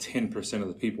bottom 10% of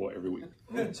the people every week.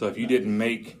 So if you didn't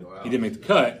make the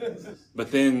cut,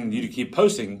 but then you keep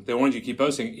posting. They wanted you to keep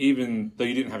posting, even though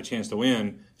you didn't have a chance to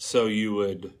win. So you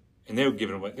would, and they would give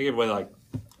it away. They gave away like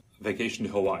vacation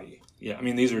to Hawaii. Yeah, I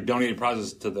mean these are donated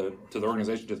prizes to the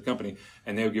organization, to the company,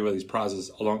 and they would give away these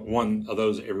prizes along one of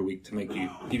those every week to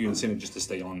give you incentive just to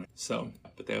stay on there. So,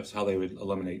 but that's how they would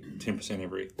eliminate 10%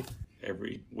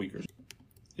 every week or so.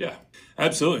 Yeah,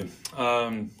 absolutely.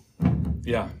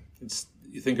 Yeah,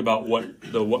 you think about what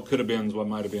could have been, what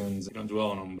might have been. You don't dwell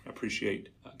on them. Appreciate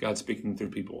God speaking through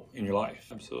people in your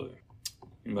life. Absolutely.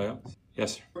 Anybody else?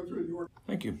 Yes, sir.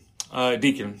 Thank you.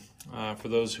 Deacon, for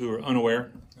those who are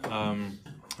unaware,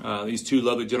 these two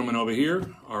lovely gentlemen over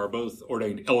here are both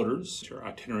ordained elders, which are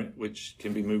itinerant, which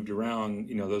can be moved around,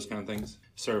 those kind of things.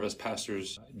 Serve as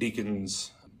pastors.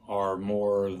 Deacons are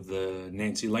more of the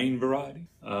Nancy Lane variety,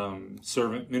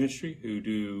 servant ministry, who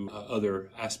do other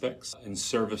aspects and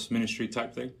service ministry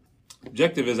type thing.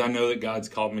 Objective is I know that God's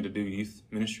called me to do youth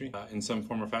ministry in some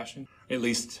form or fashion, at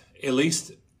least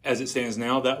as it stands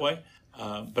now that way.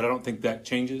 But I don't think that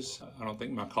changes. I don't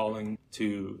think my calling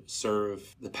to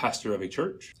serve the pastor of a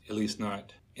church, at least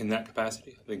not in that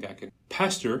capacity. I think I could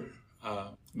pastor,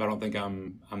 but I don't think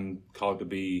I'm called to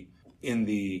be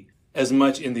as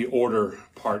much in the order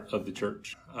part of the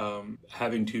church.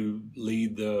 Having to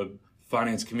lead the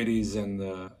finance committees and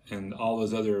all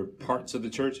those other parts of the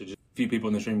church. A few people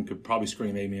in this room could probably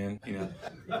scream amen.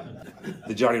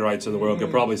 The Johnny Wrights of the world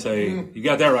could probably say, "You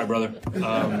got that right, brother."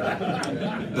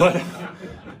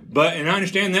 But and I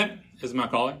understand that as my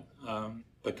calling,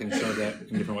 but can serve that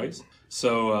in different ways.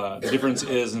 So the difference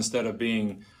is, instead of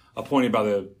being appointed by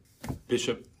the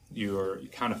bishop, you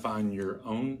kind of find your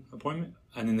own appointment,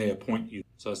 and then they appoint you.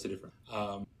 So that's the difference.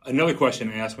 Another question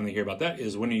asked when they hear about that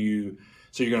is, when are you?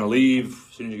 So you're going to leave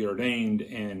as soon as you get ordained?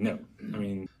 And no, I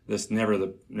mean that's never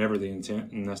the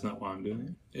intent, and that's not why I'm doing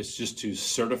it. It's just to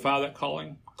certify that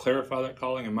calling, clarify that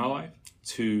calling in my life,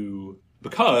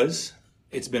 because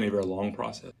it's been a very long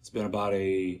process. It's been about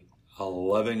a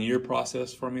 11-year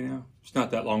process for me now. It's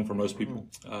not that long for most people.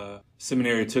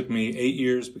 Seminary took me 8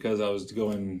 years because I was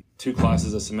going 2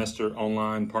 classes a semester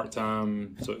online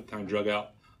part-time, so it kind of drug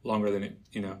out longer than it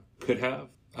could have.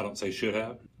 I don't say should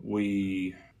have.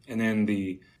 And then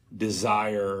the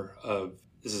desire of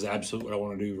this is absolutely what I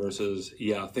want to do versus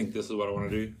I think this is what I want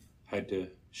to do had to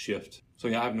shift. So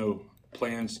I have no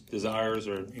plans, desires,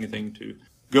 or anything to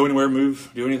go anywhere, move,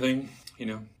 do anything.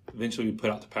 Eventually we put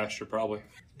out to pasture probably.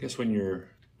 I guess when you're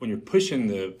pushing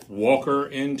the walker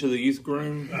into the youth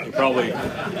groom, they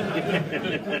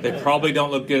probably don't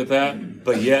look good at that.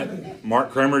 But yet Mark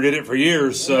Kramer did it for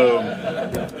years, so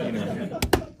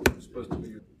It's supposed to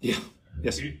be. Yeah.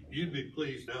 Yes. You'd be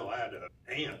pleased to know I had an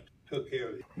aunt took care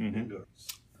of the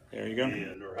There you go.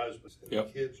 and her husband and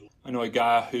Yep. kids. I know a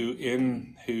guy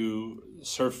who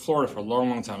served Florida for a long,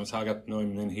 long time. That's how I got to know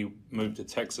him. And then he moved to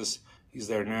Texas. He's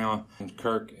there now in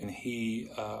Kirk, and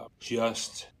he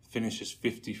just finished his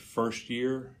 51st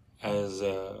year as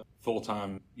a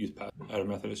full-time youth pastor at a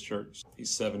Methodist church. He's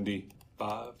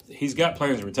 75. He's got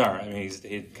plans to retire. I mean,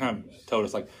 he kind of told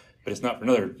us but it's not for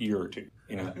another year or two.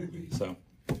 So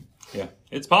yeah,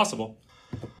 it's possible.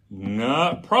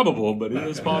 Not probable, but it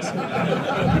is possible.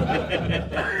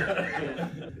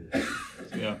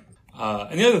 Yeah.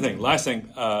 And the other thing, last thing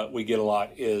we get a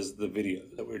lot is the video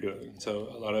that we're doing. So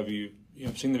a lot of you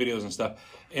have seen the videos and stuff.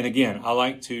 And again, I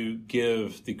like to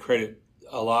give the credit,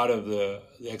 a lot of the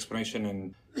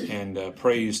explanation and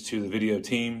praise to the video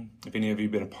team. If any of you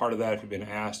have been a part of that, if you've been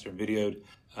asked or videoed,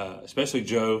 especially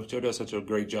Joe. Joe does such a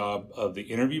great job of the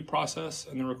interview process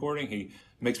and the recording. He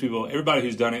makes people, everybody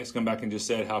who's done it has come back and just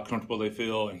said how comfortable they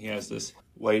feel, and he has this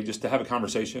way just to have a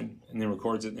conversation and then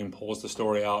records it and pulls the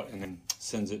story out and then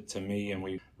sends it to me, and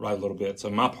we write a little bit. So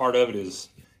my part of it is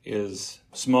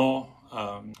small.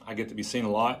 I get to be seen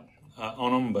a lot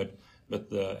on them, but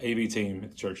the AV team at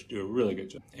the church do a really good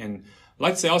job. And I'd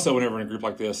like to say also, whenever in a group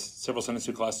like this, several Sunday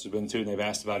school classes have been to, and they've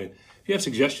asked about it. If you have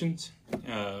suggestions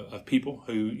of people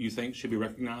who you think should be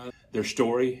recognized, their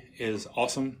story is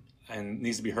awesome and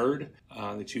needs to be heard,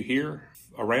 that you hear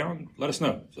around, let us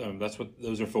know. So that's what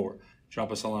those are for.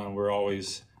 Drop us a line. We're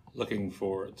always looking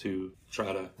to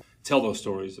try to tell those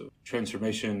stories of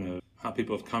transformation, of how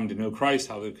people have come to know Christ,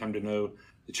 how they've come to know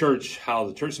the church, how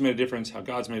the church has made a difference, how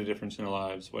God's made a difference in their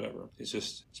lives, whatever.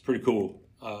 It's pretty cool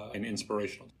and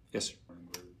inspirational. Yes, sir.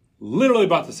 Literally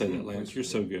about to say that, Lance. You're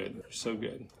so good. You're so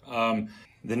good.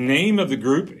 The name of the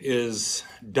group is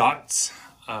DOTS,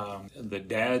 the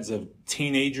Dads of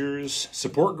Teenagers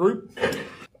Support Group.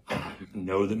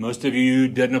 know that most of you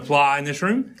didn't apply in this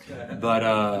room,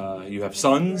 but you have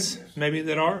sons maybe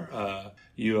that are.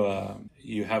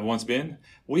 You have once been.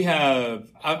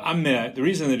 I met, the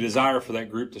reason the desire for that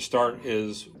group to start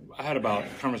is I had a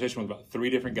conversation with about 3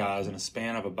 different guys in a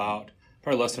span of about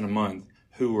probably less than a month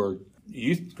who were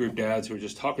youth group dads who were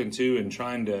just talking to and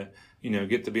trying to,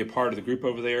 get to be a part of the group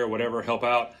over there or whatever, help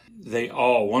out.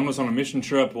 One was on a mission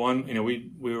trip, one,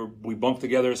 we bunked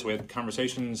together, so we had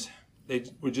conversations. They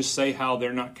would just say how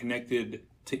they're not connected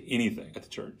to anything at the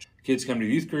church. Kids come to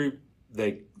youth group,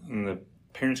 and the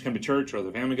parents come to church or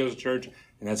the family goes to church,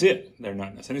 and that's it. They're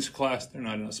not in a Sunday school class, they're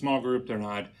not in a small group, they're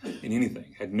not in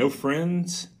anything. Had no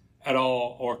friends at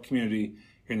all or community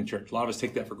here in the church. A lot of us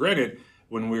take that for granted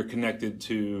when we're connected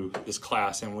to this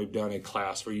class, and we've done a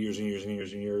class for years and years and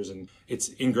years and years, and it's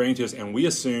ingrained to us, and we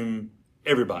assume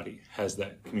everybody has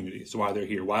that community. So why they're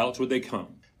here, why else would they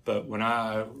come? But when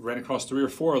I ran across 3 or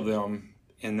 4 of them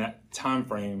in that time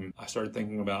frame, I started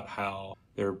thinking about how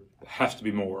there has to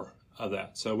be more of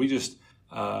that. So we just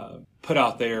put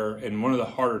out there, and one of the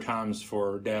harder times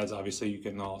for dads, obviously, you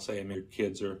can all say, your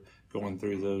kids are going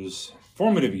through those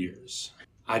formative years.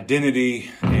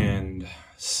 Identity and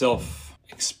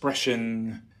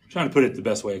self-expression, trying to put it the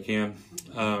best way I can.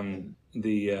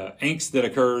 The angst that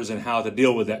occurs and how to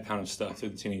deal with that kind of stuff through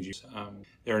the teenage years.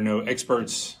 There are no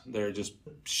experts. They're just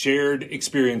shared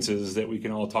experiences that we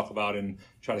can all talk about and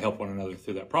try to help one another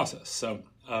through that process. So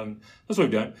that's what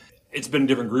we've done. It's been a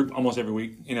different group almost every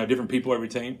week. Different people every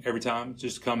time.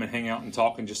 Just come and hang out and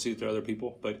talk and just see if there are other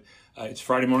people. But it's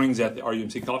Friday mornings at the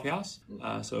RUMC Coffee House.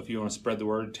 So if you want to spread the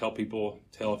word, tell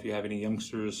if you have any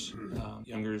youngsters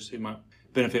who might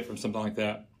benefit from something like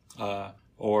that,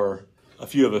 or a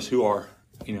few of us who are,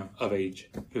 of age,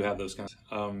 who have those kinds.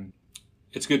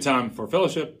 It's a good time for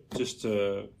fellowship, just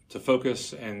to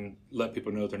focus and let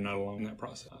people know they're not alone in that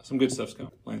process. Some good stuff's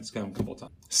coming. Lance come a couple of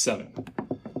times.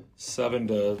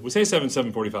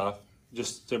 7:45,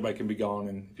 just so everybody can be gone,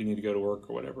 and if you need to go to work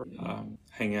or whatever,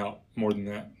 hang out more than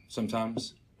that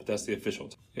sometimes, but that's the official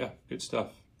time. Yeah, good stuff.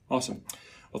 Awesome.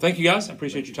 Well, thank you guys. I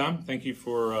appreciate your time. Thank you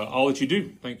for all that you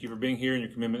do. Thank you for being here and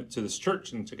your commitment to this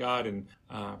church and to God, and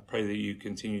pray that you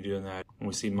continue doing that and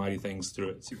we see mighty things through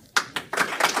it.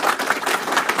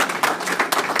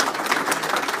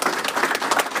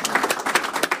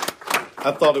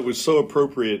 I thought it was so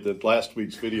appropriate that last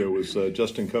week's video was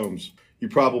Justin Combs. You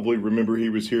probably remember he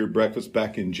was here at breakfast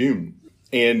back in June.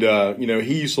 And,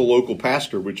 he's a local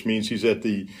pastor, which means he's at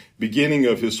the beginning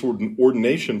of his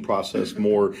ordination process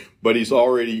more, but he's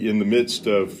already in the midst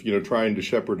of, trying to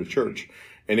shepherd a church.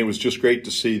 And it was just great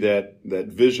to see that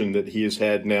vision that he has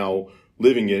had now,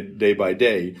 living it day by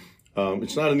day.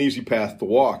 It's not an easy path to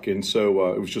walk. And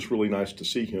so it was just really nice to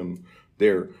see him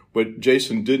there. What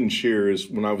Jason didn't share is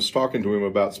when I was talking to him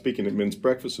about speaking at men's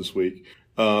breakfast this week,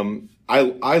 I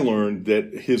learned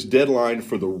that his deadline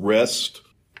for the rest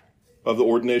of the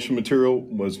ordination material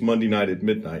was Monday night at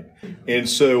midnight. And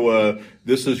so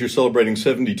this is, you're celebrating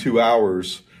 72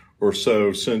 hours or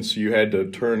so since you had to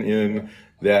turn in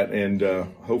that, and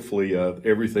hopefully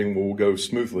everything will go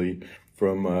smoothly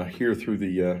from here through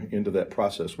the end of that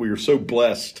process. We are so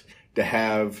blessed to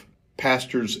have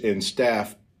pastors and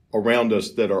staff around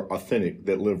us that are authentic,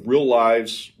 that live real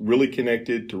lives, really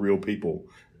connected to real people.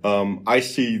 I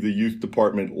see the youth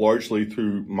department largely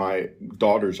through my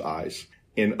daughter's eyes,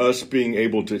 and us being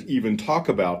able to even talk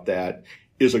about that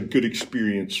is a good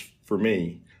experience for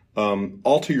me.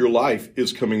 Alter Your Life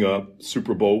is coming up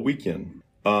Super Bowl weekend.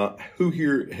 Who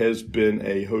here has been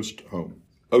a host home?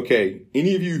 Okay,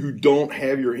 any of you who don't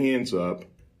have your hands up,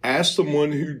 ask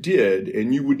someone who did,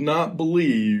 and you would not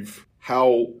believe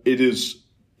how it is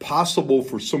possible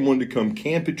for someone to come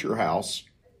camp at your house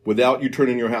without you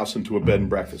turning your house into a bed and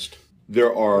breakfast.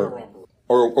 There are,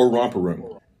 or romper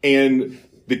room. And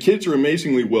the kids are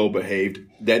amazingly well behaved.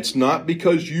 That's not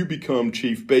because you become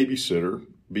chief babysitter,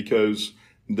 because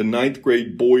the 9th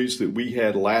grade boys that we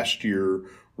had last year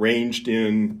ranged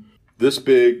in this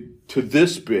big to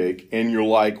this big. And you're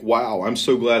like, wow, I'm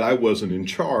so glad I wasn't in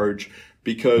charge,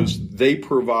 because they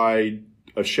provide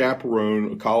a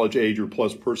chaperone, a college age or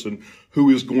plus person who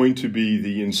is going to be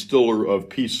the instiller of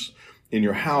peace in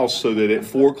your house, so that at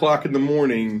 4 o'clock in the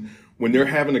morning, when they're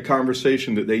having a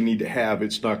conversation that they need to have,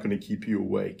 it's not going to keep you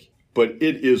awake. But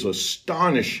it is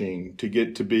astonishing to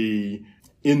get to be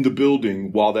in the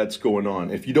building while that's going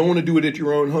on. If you don't want to do it at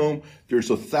your own home, there's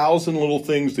 1,000 little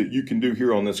things that you can do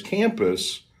here on this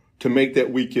campus to make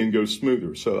that weekend go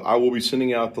smoother. So I will be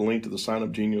sending out the link to the Sign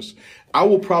Up Genius. I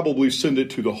will probably send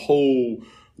it to the whole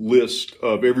list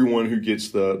of everyone who gets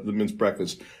the men's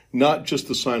breakfast. not just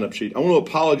the sign-up sheet. I want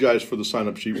to apologize for the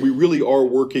sign-up sheet. We really are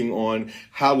working on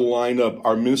how to line up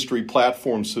our ministry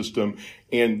platform system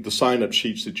and the sign-up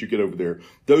sheets that you get over there.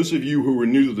 Those of you who are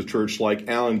new to the church, like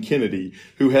Alan Kennedy,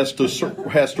 who has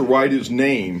to write his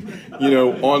name,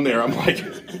 on there, I'm like,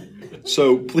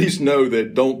 so please know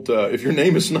that don't, if your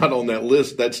name is not on that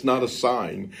list, that's not a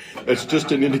sign. That's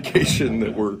just an indication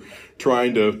that we're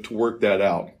trying to work that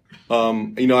out.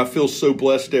 I feel so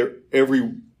blessed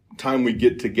every time we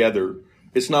get together.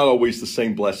 It's not always the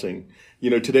same blessing.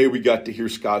 Today we got to hear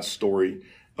Scott's story.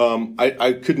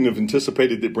 I couldn't have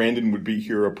anticipated that Brandon would be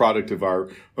here, a product of our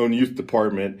own youth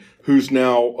department, who's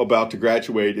now about to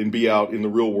graduate and be out in the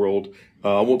real world.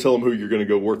 I won't tell him who you're going to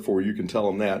go work for. You can tell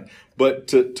him that. But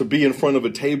to be in front of a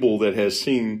table that has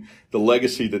seen the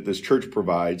legacy that this church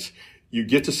provides, you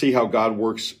get to see how God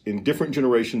works in different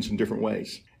generations in different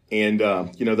ways. And,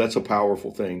 that's a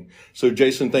powerful thing. So,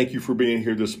 Jason, thank you for being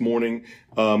here this morning.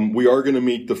 We are going to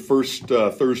meet the first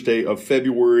Thursday of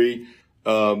February.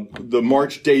 The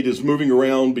March date is moving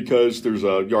around because there's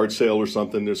a yard sale or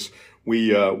something.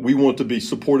 We want to be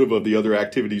supportive of the other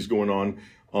activities going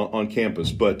on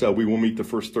campus, but we will meet the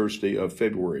first Thursday of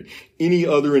February. Any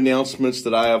other announcements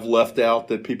that I have left out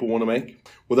that people want to make?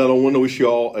 Well, then I want to wish you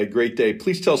all a great day.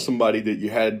 Please tell somebody that you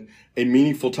had a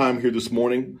meaningful time here this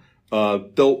morning.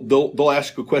 They'll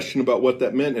ask a question about what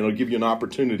that meant, and it'll give you an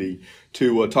opportunity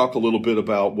to talk a little bit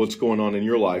about what's going on in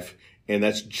your life, and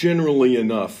that's generally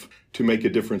enough to make a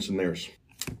difference in theirs.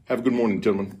 Have a good morning,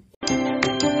 gentlemen.